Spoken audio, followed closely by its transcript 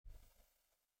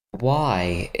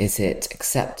Why is it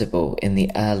acceptable in the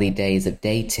early days of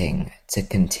dating to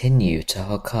continue to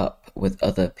hook up with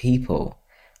other people?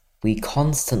 We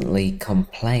constantly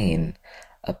complain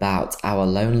about our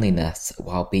loneliness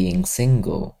while being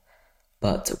single,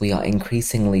 but we are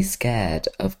increasingly scared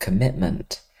of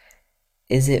commitment.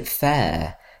 Is it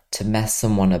fair to mess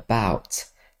someone about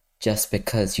just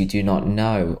because you do not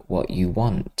know what you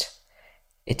want?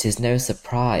 It is no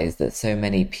surprise that so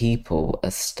many people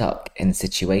are stuck in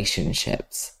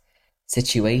situationships.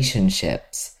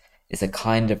 Situationships is a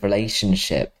kind of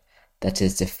relationship that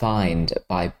is defined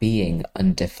by being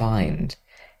undefined.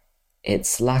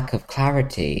 Its lack of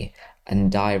clarity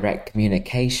and direct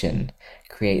communication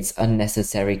creates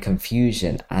unnecessary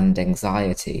confusion and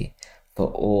anxiety for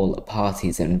all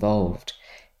parties involved.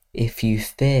 If you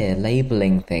fear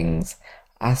labeling things,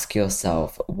 ask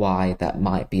yourself why that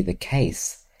might be the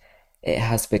case. It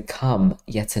has become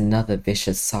yet another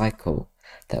vicious cycle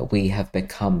that we have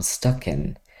become stuck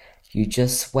in. You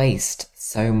just waste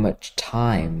so much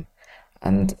time,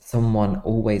 and someone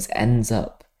always ends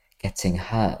up getting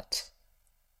hurt.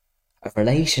 A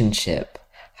relationship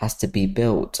has to be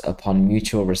built upon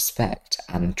mutual respect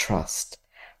and trust.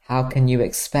 How can you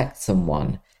expect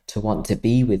someone to want to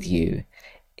be with you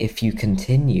if you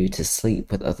continue to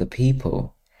sleep with other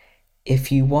people?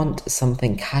 If you want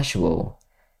something casual,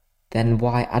 then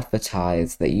why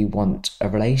advertise that you want a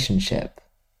relationship?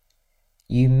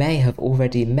 You may have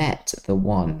already met the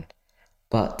one,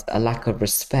 but a lack of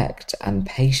respect and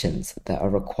patience that are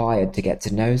required to get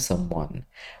to know someone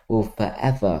will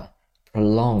forever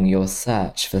prolong your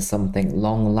search for something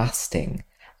long-lasting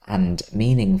and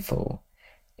meaningful.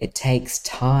 It takes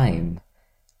time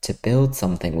to build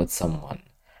something with someone,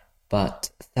 but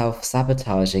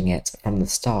self-sabotaging it from the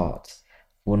start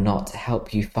will not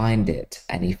help you find it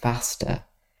any faster.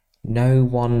 No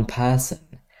one person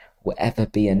will ever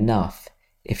be enough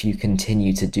if you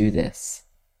continue to do this.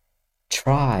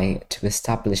 Try to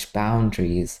establish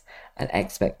boundaries and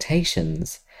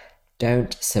expectations.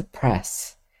 Don't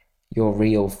suppress your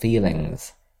real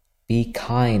feelings. Be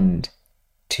kind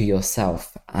to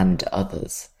yourself and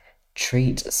others.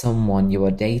 Treat someone you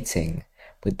are dating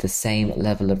with the same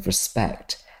level of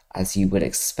respect as you would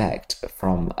expect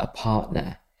from a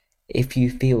partner. If you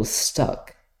feel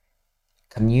stuck,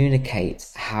 communicate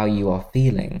how you are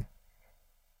feeling.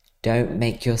 Don't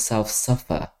make yourself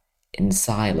suffer in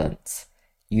silence.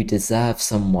 You deserve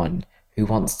someone who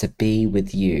wants to be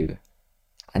with you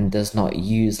and does not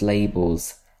use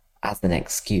labels as an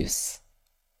excuse.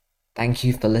 Thank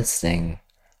you for listening.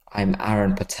 I'm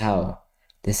Aaron Patel.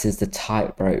 This is the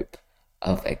tightrope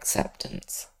of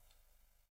acceptance.